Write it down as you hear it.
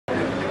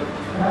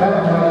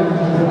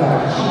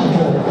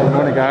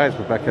Hi guys,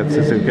 we're back at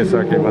Suzuka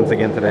Circuit once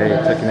again today,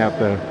 checking out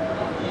the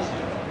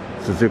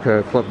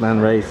Suzuka Clubman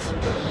Race.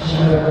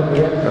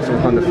 Got some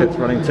Honda Fits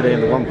running today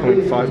in the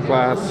 1.5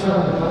 class.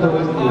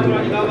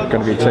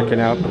 Going to be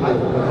checking out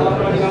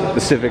the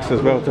Civics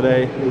as well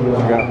today. We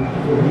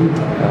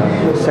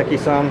got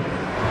Seki-san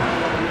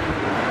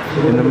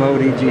in the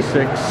Modi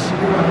G6.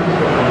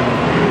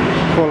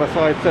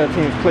 Qualified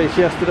 13th place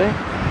yesterday.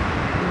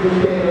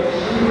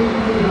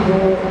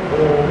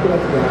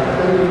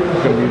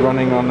 Going to be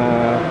running on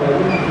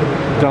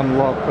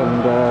Dunlop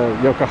and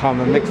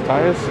Yokohama mixed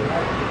tires.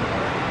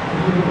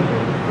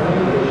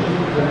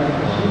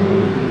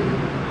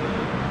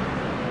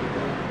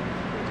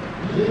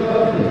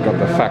 We've got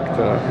the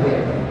Factor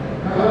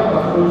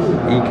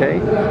EK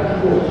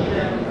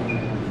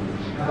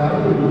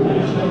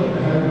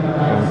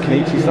from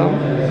Kenichi-san,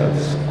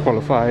 that's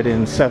qualified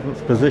in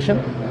 7th position.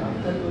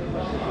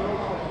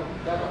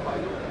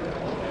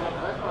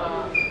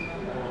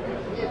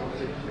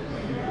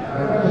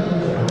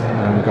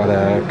 And we've got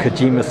a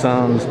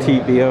Kojima-san's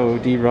TBO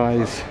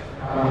D-Rise.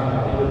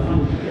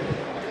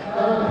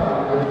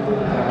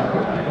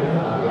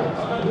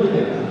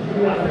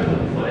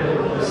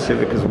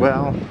 Civic as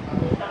well,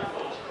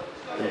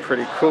 been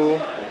pretty cool.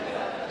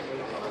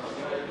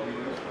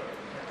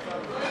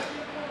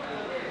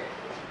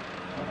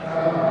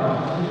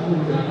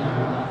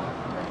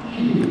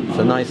 It's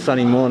a nice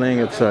sunny morning.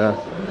 It's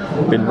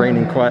been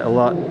raining quite a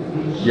lot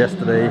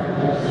yesterday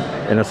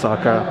in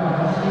Osaka,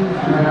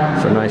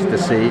 so nice to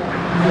see.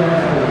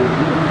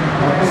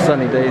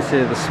 Sunny days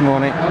here this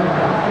morning.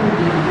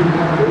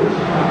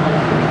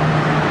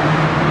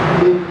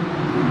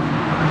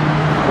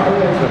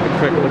 Let's have a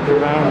quick look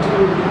around,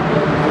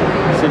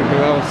 see who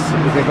else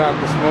is about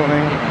this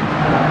morning.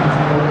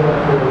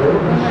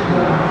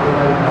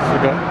 So we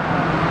got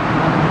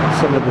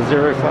some of the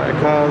Zero Fighter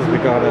cars. We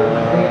got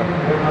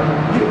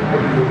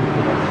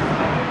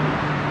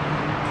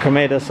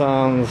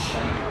Komeda-san's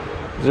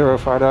Zero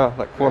Fighter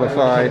that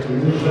qualified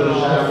in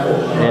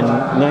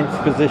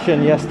 9th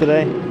position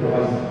yesterday.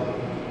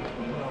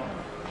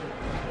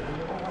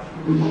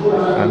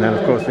 And then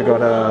of course we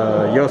got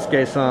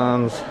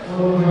Yosuke-san's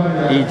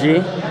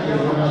EG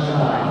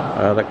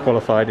that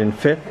qualified in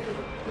 5th.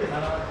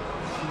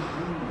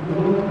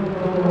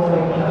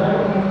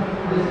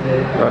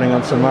 Running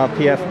on some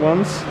RPF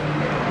ones.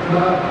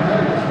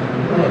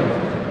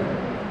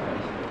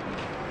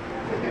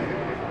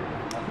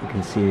 You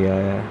can see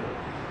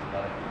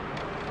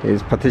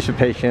his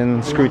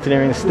participation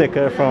scrutineering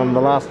sticker from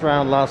the last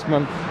round last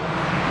month.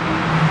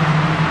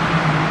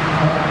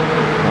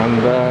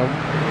 And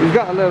we've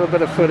got a little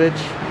bit of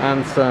footage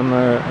and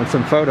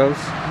some photos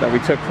that we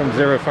took from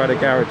Zero Fighter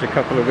Garage a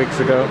couple of weeks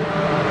ago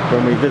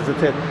when we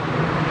visited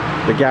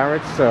the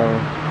garage, so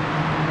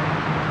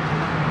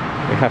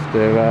we have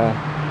to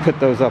put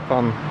those up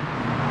on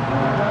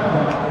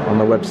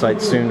the website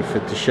soon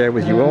to share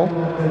with you all.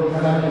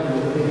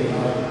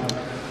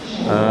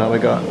 We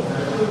got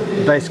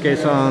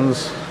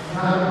Daisuke-san's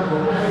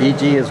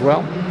EG as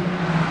well.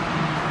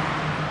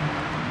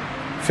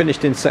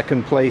 Finished in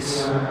 2nd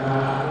place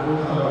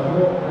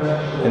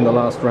in the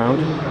last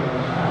round,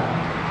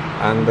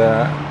 and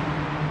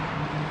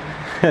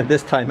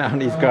this time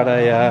out he's got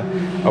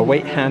a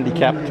weight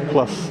handicapped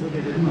plus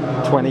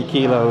 20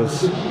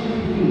 kilos.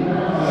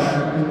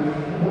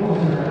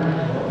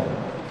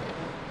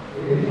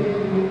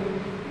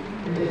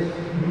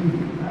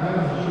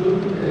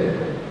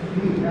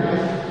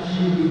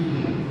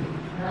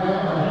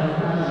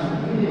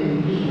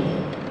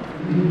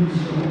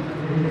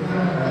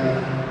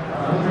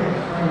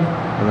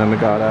 And then we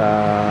got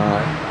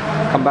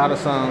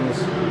Kambada-san's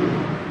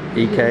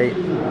EK.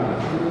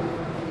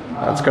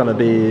 That's going to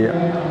be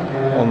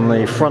on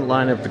the front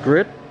line of the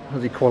grid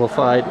as he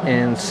qualified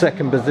in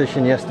 2nd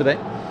position yesterday.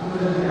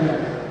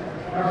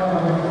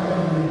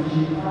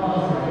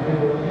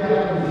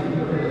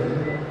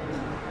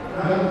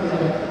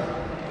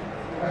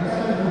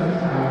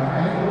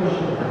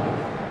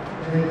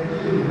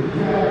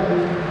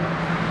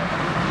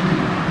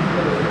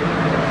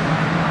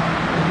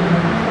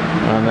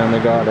 And then we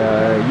got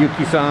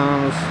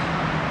Yuki-san's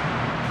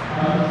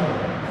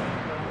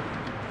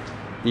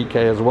EK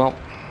as well,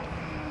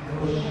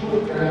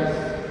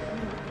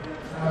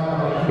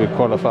 who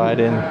qualified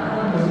in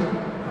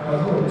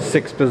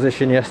 6th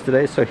position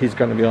yesterday, so he's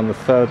going to be on the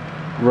 3rd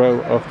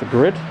row of the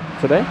grid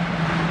today.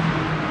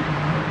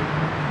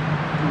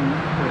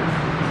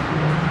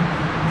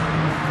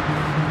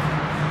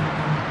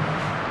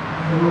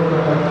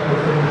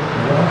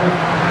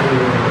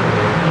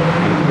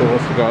 We've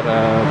also got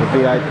the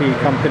VIP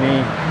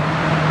company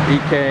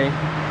EK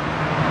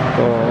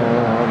for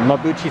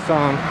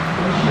Mabuchi-san.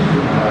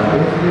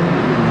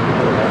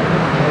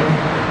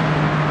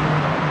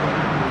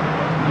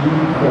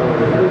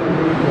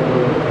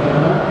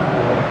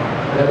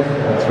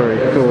 That's very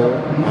cool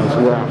as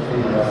well.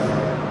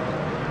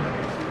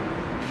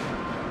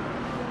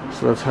 So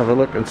let's have a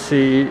look and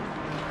see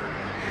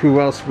who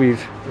else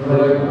we've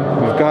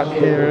got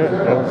here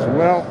as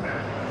well.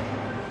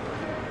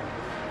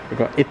 We've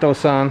got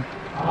Ito-san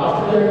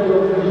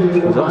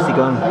He's obviously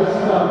gone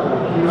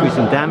through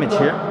some damage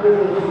here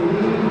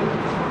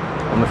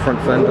on the front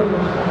fender.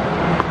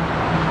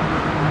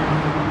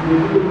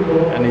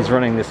 And he's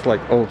running this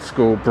like old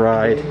school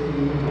Bride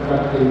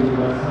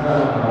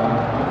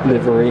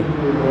livery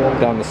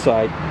down the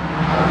side.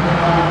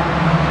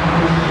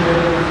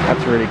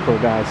 That's really cool,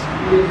 guys.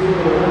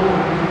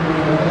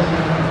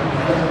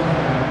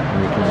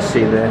 And you can just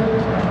see there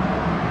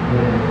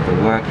the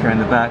work here in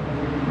the back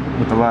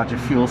with the larger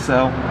fuel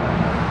cell.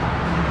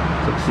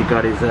 He's obviously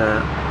got his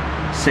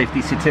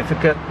safety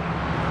certificate.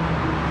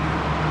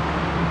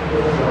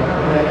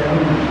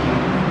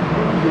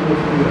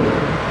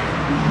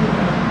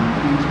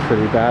 It's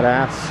pretty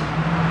badass.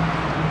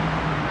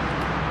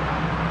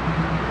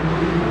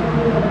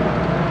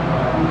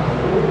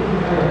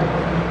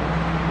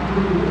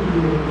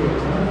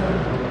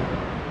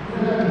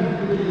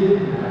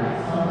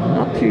 I'm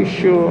not too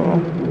sure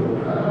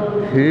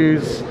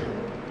who's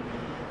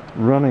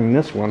running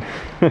this one.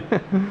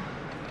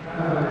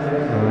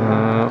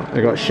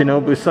 We got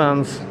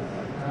Shinobu-san's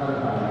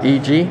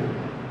EG.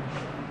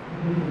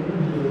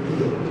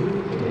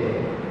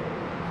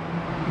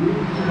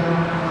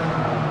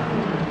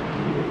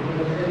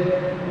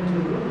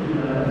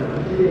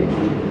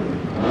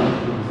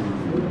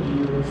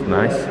 It's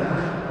nice.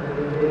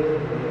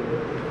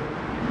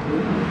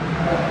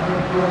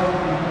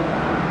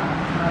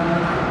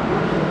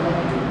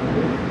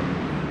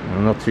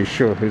 I'm not too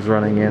sure who's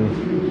running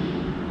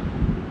in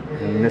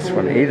this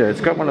one either.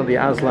 It's got one of the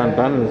Aslan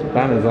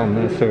banners on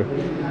there, so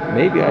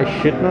maybe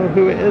I should know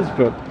who it is,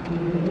 but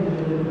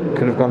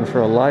could have gone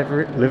for a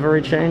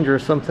livery change or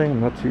something. I'm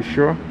not too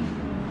sure.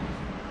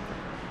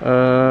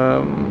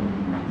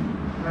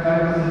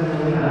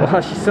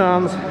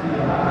 Ohashi-san's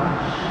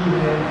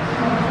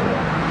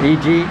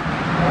EG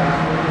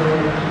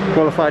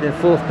qualified in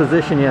 4th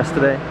position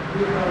yesterday,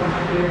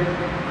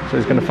 so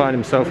he's going to find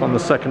himself on the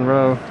 2nd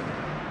row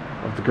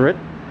of the grid.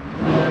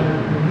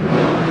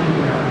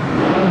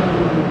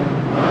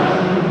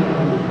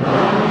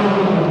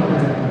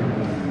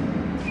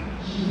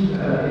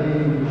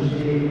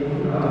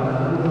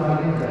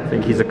 I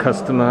think he's a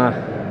customer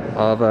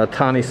of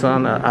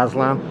Tani-san at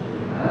Aslan.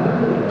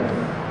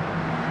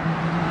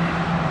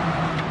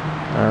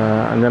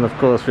 And then of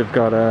course we've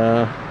got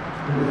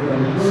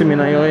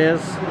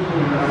Suminayoya's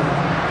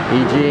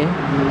EG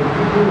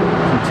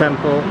from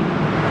Temple.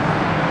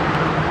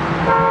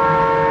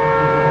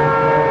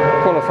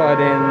 Qualified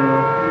in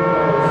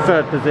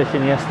 3rd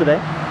position yesterday.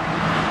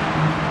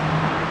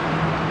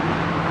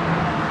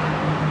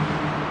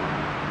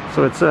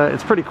 So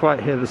it's pretty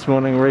quiet here this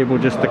morning. We're able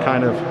just to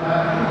kind of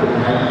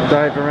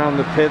dive around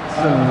the pits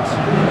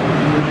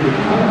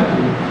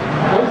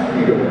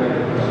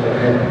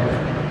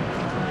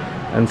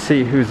and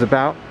see who's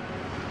about.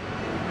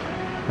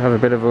 Have a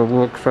bit of a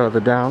walk further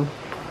down,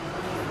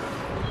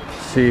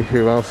 see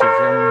who else is in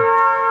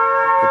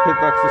the pit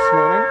box this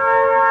morning.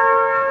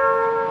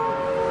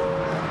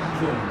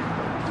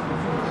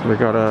 So we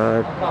got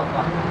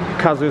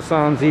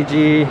Kazu-san's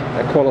EG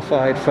that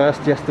qualified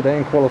first yesterday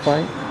in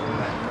qualifying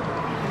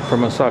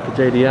from Osaka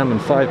JDM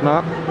and 5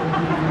 mark.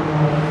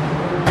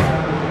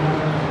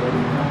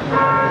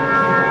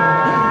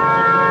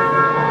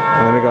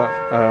 And then we got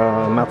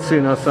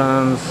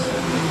Matsuno-san's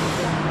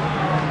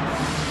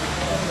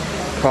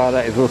car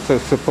that is also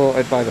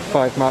supported by the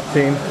 5 mark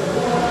team.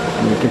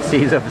 And you can see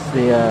he's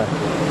obviously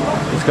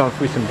he's gone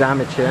through some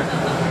damage here,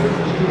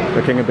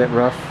 looking a bit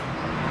rough.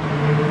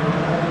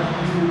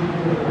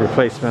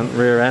 Replacement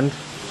rear end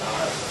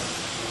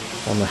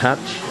on the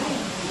hatch.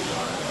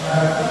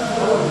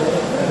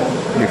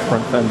 New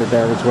front fender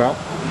there as well.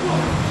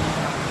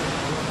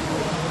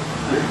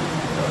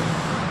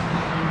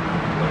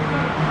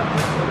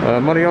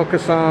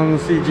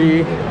 Morioka-san's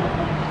CG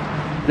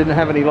didn't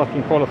have any luck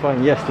in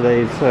qualifying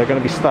yesterday. He's going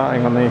to be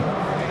starting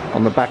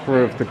on the back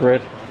row of the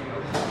grid.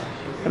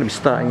 Going to be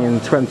starting in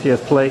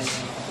 20th place.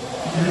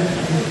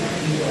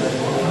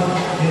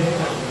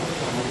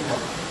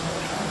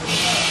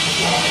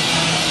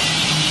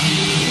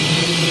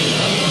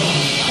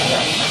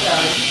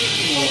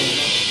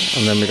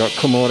 And then we got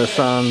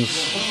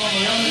Komura-san's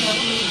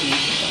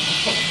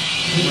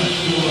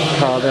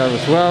car there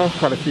as well.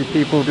 Quite a few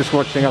people just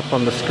watching up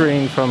on the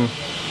screen from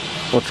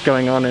what's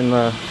going on in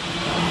the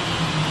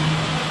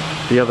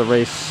other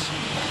race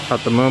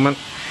at the moment.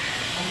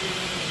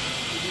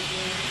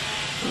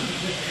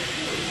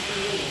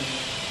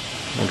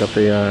 We've got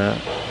the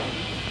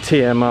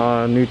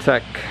TMR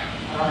NewTek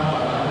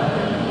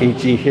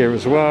EG here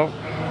as well.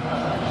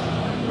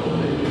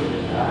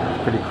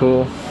 Pretty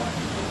cool.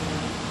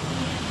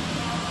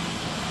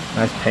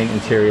 Nice paint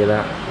interior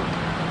there.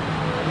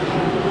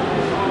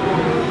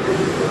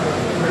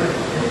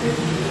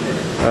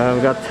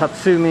 We've got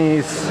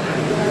Tatsumi's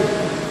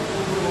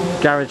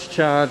Garage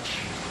Charge.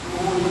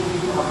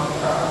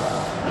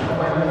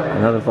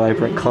 Another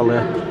vibrant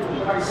colour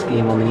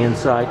scheme on the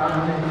inside.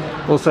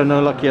 Also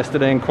no luck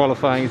yesterday in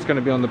qualifying. He's going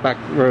to be on the back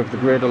row of the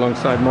grid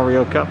alongside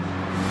Morioka.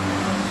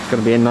 He's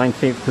going to be in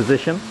 19th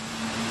position.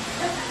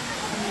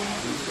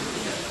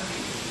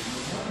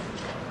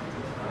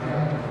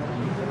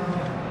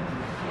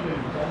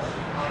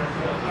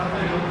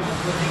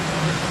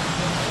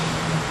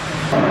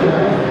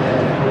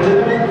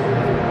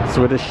 So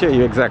we'll just show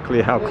you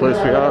exactly how close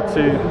we are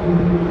to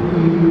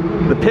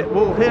the pit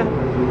wall here.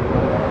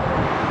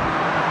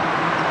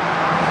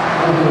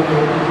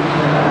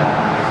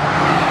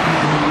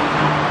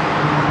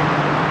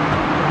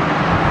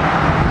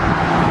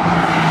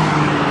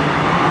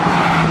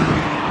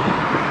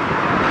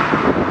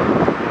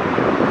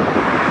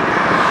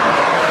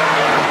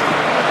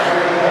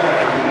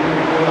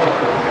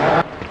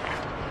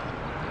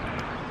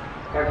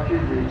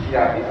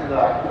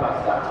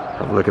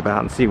 Have a look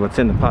about and see what's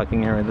in the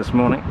parking area this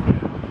morning.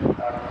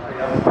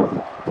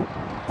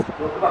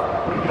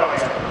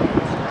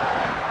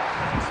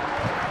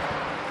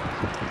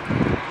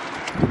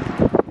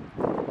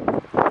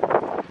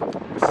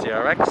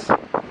 CRX.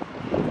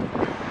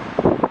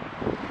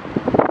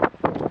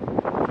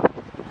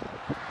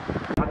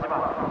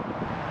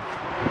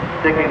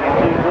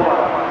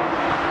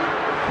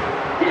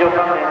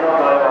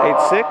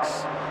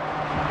 '86.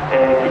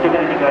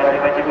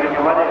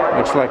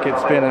 Looks like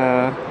it's been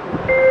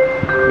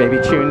maybe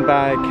tuned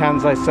by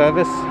Kansai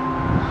service.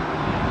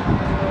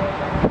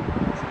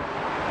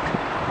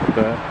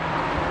 The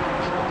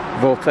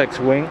Vortex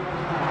wing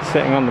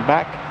sitting on the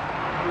back.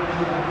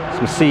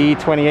 Some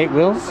CE28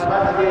 wheels.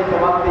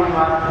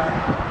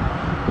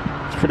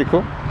 It's pretty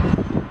cool.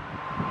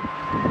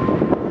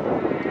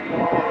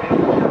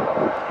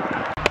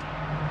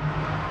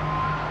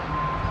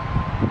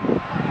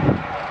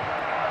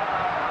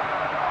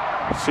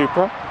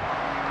 Supra.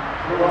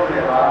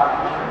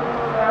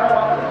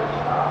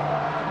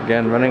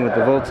 Again, running with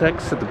the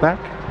Vortex at the back.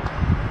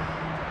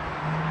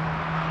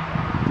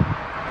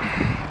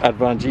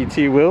 Advan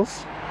GT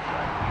wheels.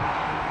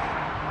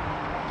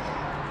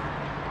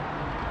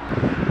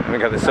 And we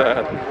got this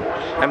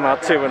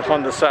MR2 and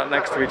Honda sat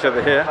next to each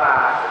other here.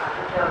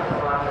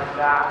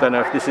 Don't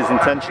know if this is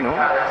intentional.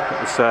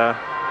 This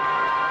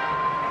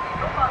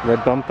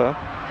red bumper,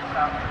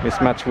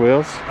 mismatched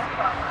wheels.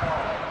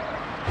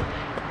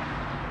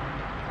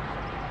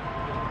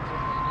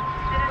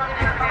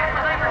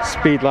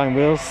 Speedline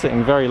wheels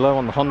sitting very low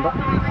on the Honda.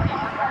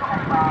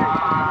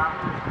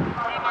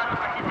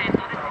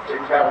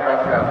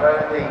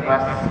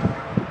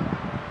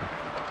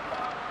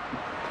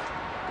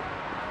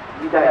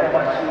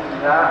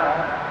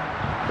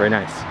 Very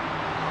nice.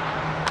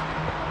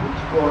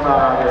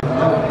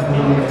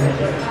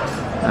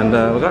 And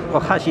we've got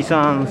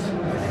Ohashi-san's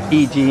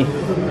EG,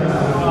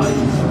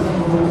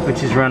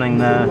 which is running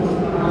the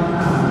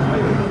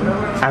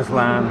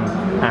Aslan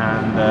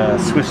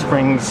and Swiss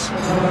Springs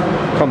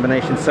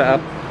combination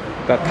setup.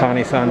 Got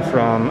Tani-san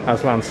from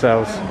Aslan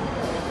Cells.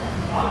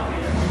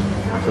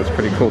 So it's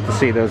pretty cool to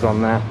see those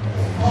on there.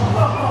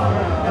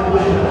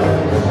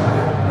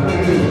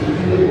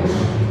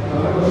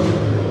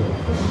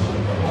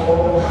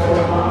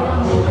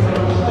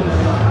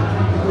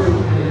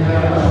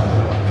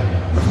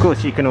 Of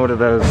course you can order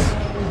those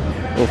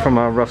all from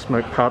our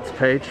Roughsmoke parts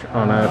page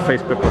on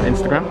Facebook or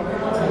Instagram.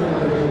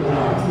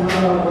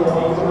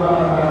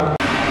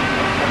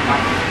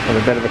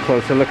 Have a bit of a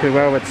closer look as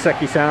well with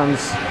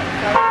Seki-san's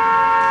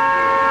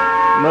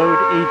Mode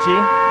EG.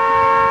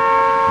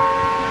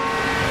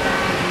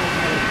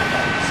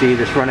 See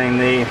this running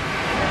the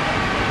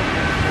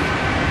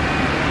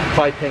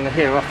piping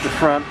here off the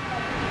front.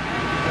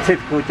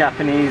 Typical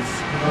Japanese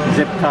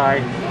zip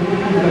tie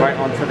right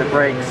onto the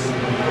brakes.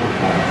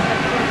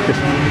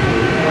 Just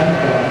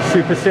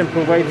super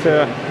simple way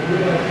to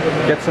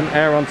get some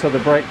air onto the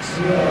brakes.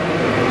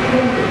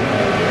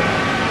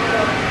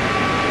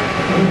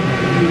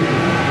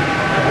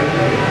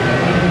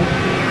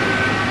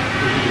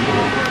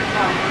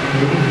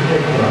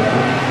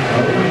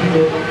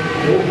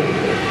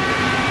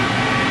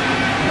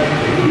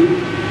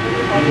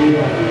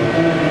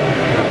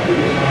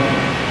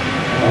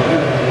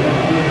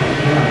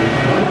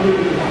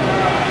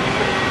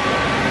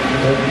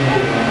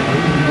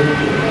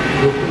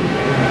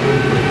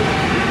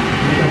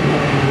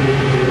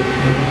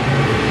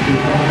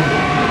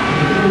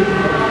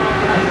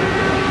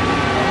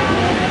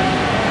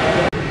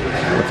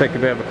 We'll take a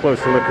bit of a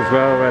closer look as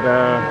well at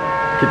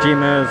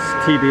Kojima's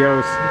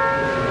TBO's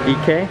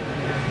EK.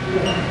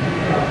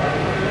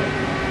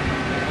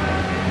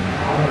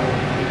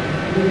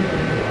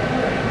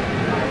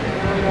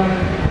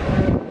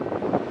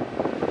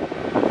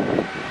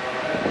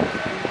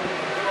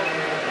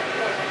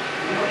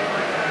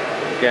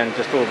 Again,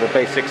 just all the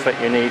basics that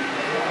you need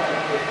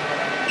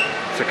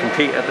to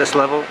compete at this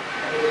level.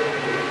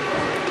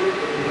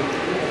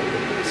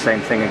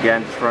 Same thing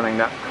again, just running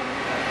that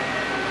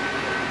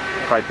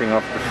piping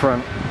off the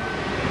front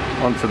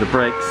onto the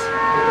brakes.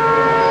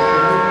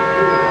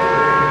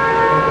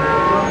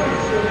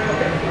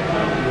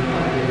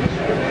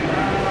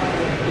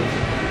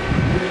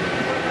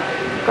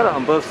 Got it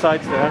on both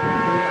sides there.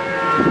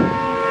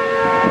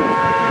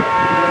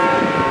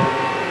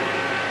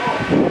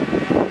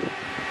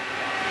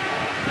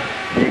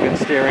 Mugen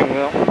steering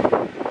wheel.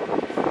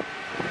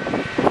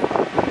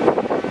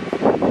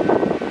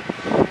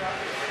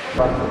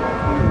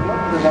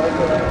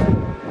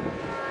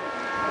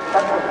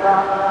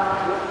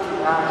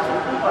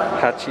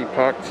 Hachi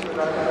parked.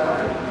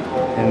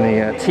 in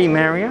the team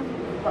area.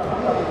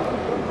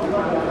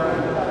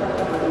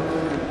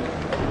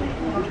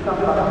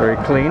 Very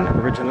clean,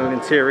 original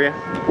interior.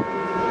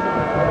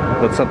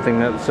 Not something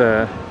that's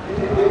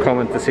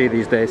common to see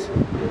these days.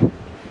 We'll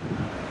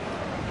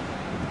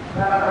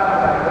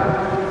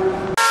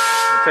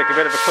take a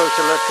bit of a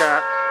closer look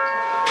at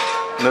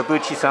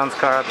Nobuchi-san's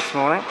car this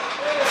morning.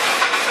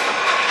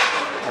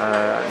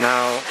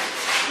 Now,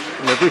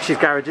 Nobuchi's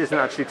garage isn't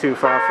actually too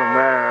far from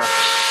where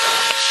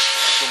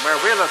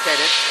we're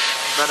located,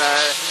 but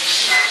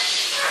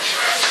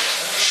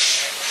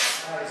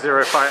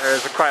Zero Fighter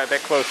is quite a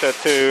bit closer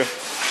to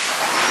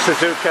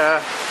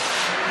Suzuka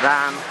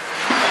than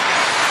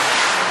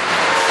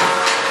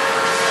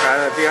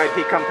a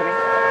VIP company.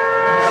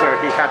 So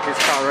he had his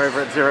car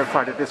over at Zero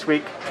Fighter this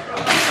week,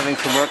 having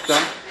some work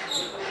done.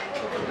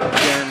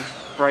 Again,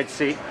 bright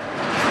seat,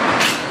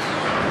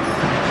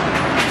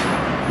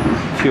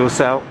 fuel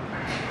cell.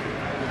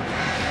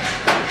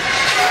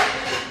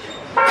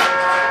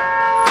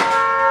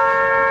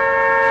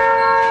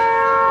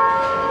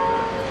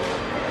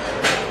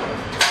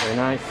 Very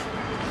nice.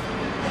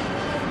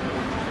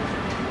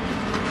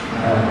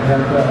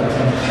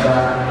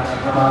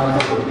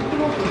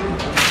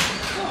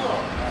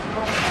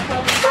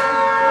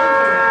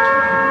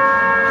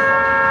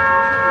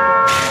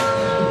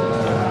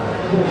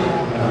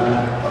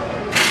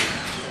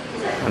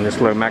 And this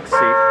low max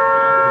seat.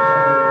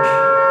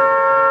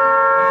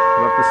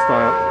 Love the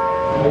style.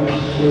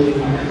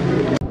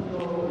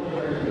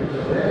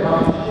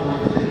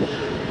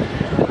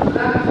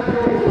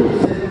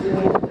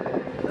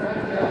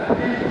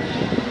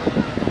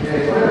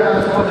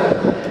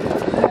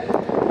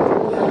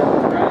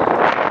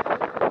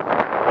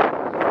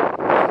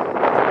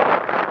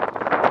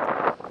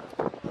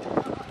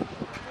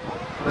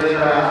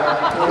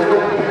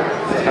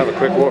 Have a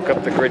quick walk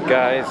up the grid,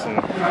 guys, and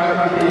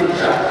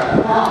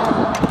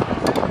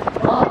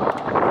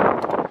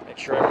make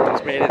sure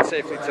everyone's made it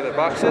safely to the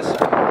boxes.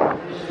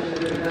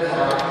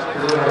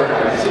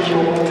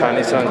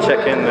 Tani-san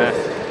checking the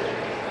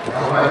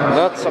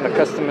nuts on the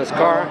customer's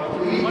car.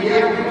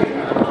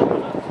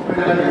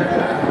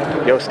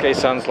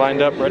 Yosuke-san's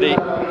lined up, ready.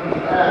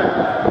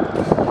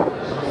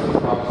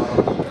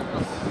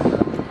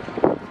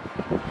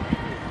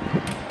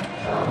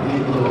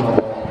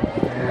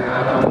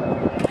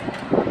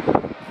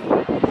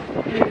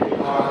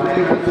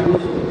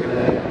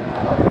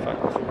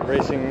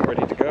 Racing,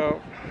 ready to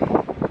go.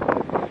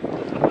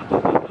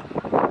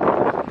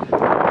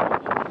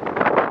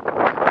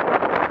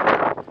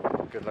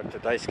 Good luck to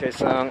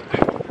Daisuke-san.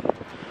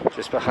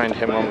 Just behind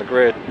him on the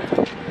grid,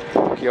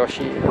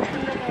 Yoshi.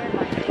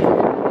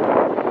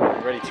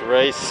 Ready to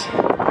race.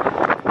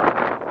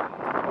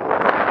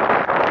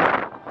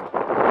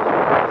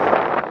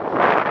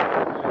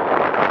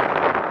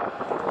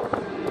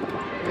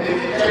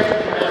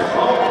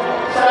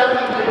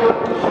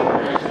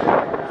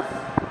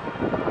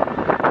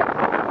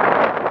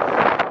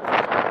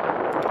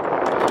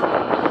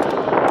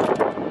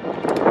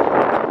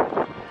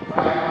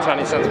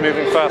 Tani-san's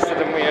moving faster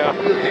than we are.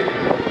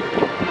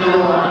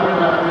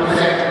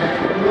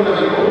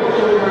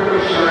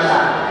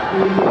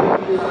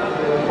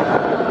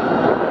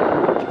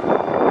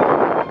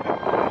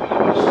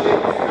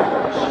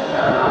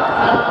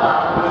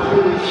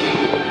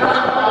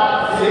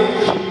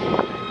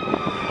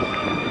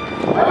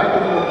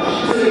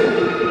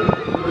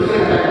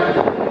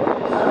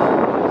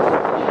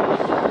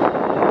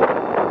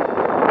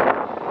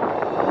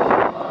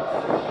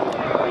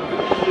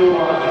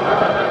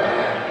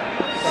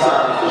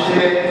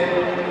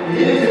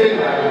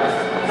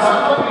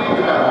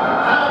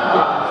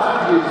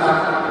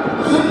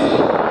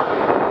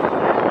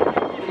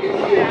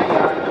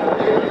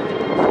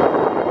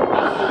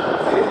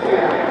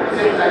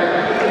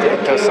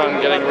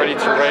 Son getting ready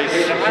to race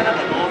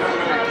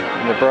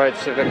in the Bride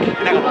Civic.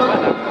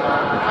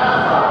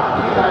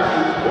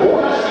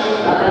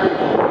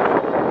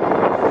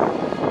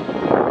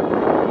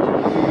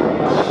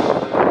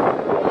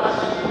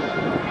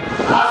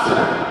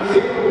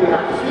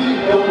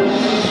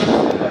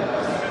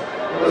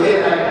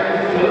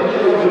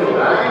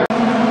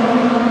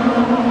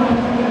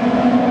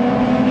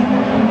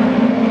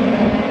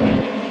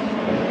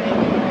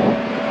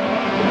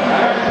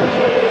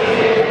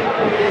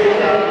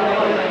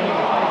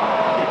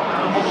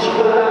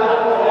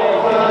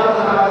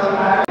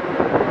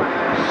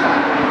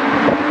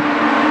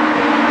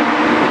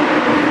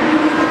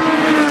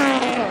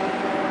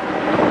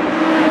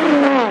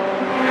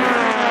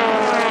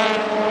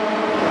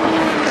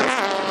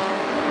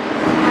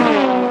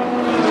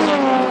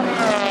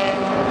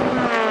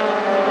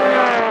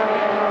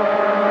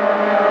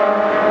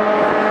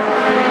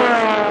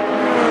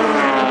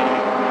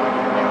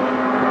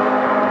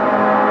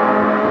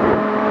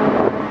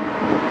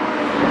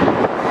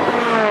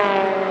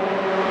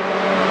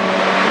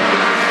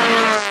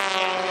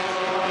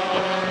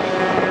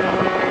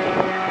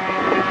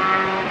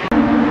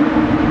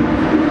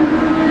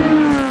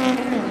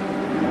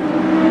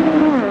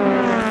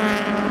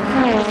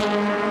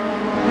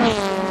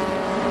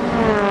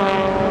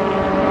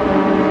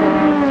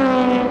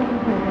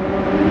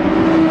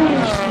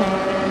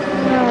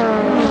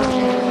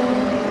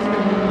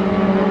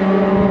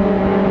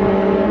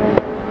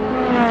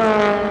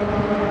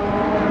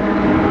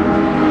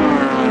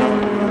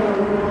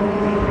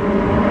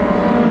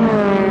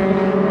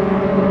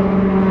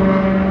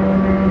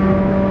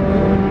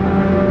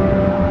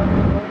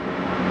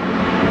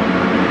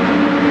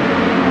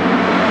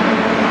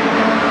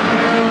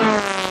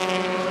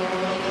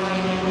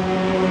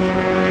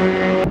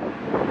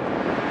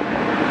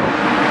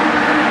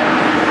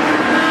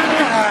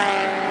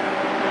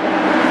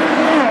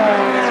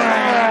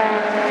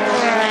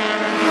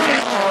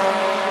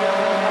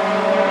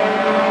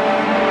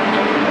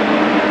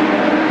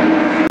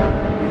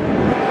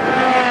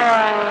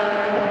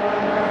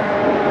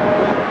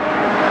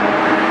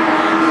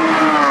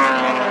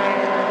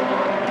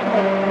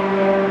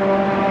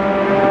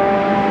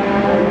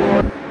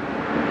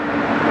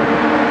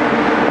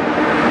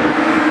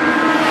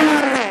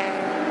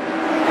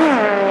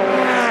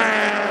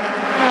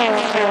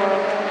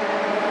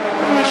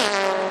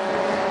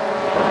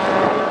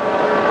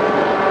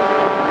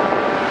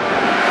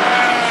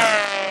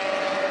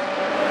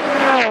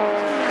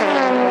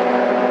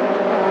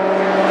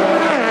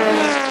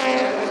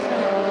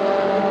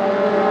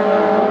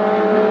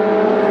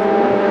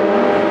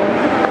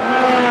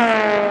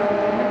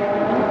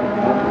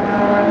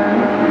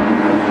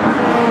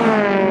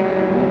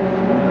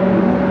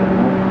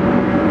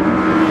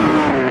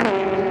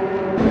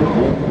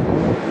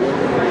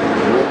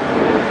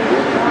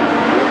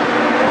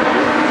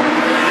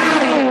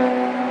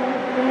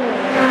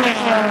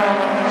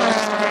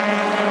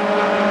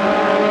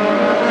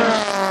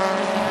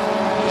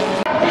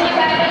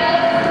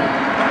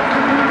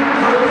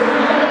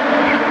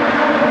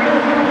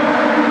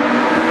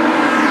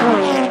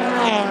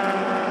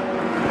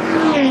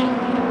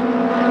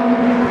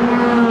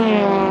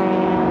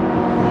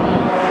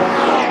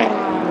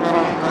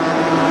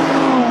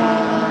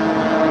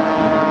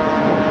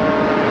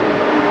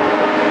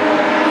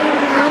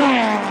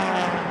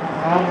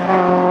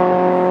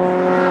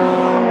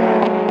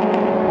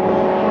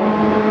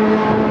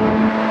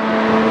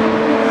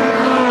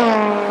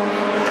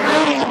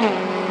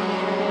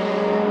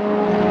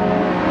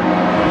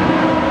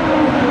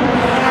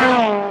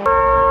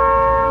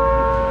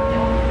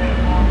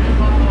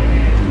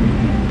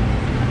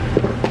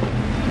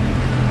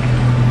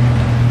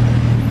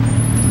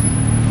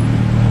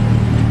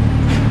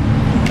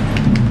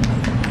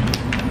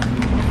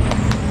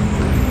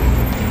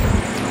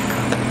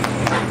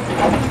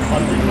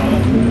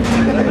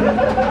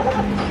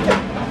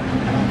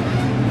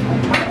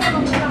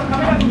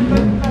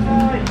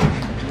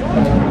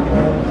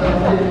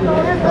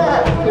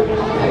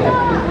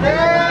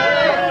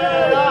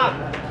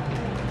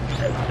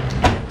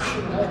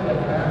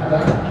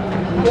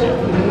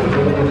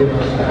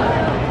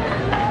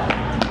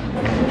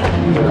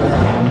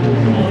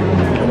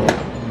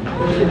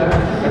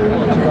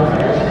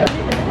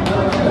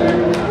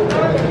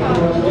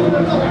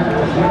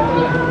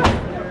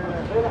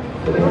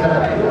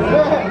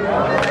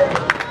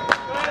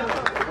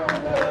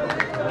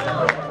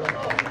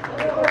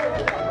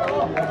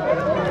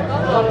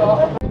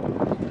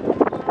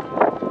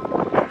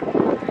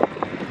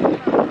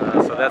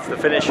 So that's the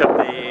finish of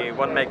the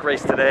one-make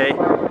race today.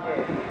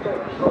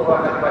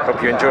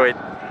 Hope you enjoyed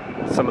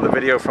some of the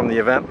video from the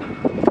event.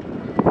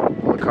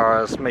 All the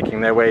cars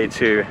making their way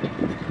to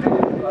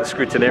the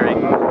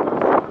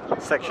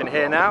scrutineering section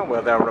here now,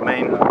 where they'll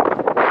remain for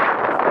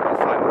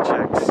final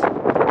checks.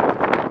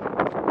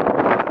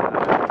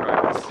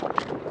 Drivers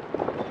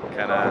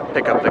can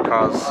pick up the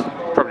cars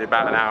probably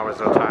about an hour's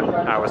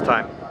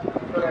time.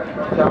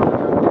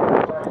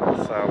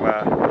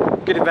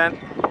 So good event,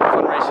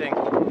 fun racing.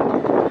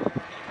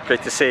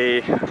 Great to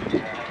see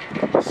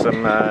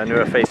some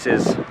newer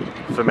faces,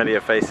 familiar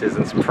faces,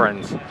 and some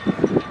friends.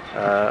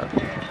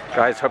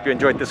 Guys, hope you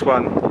enjoyed this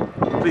one.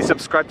 Please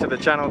subscribe to the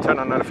channel, turn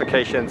on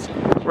notifications.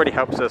 It really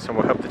helps us and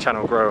will help the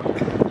channel grow,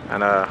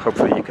 and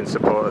hopefully you can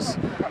support us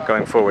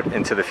going forward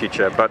into the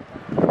future. But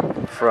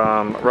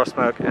from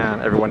Roughsmoke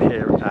and everyone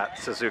here at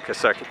Suzuka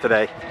Circuit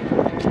today,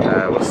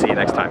 we'll see you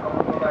next time.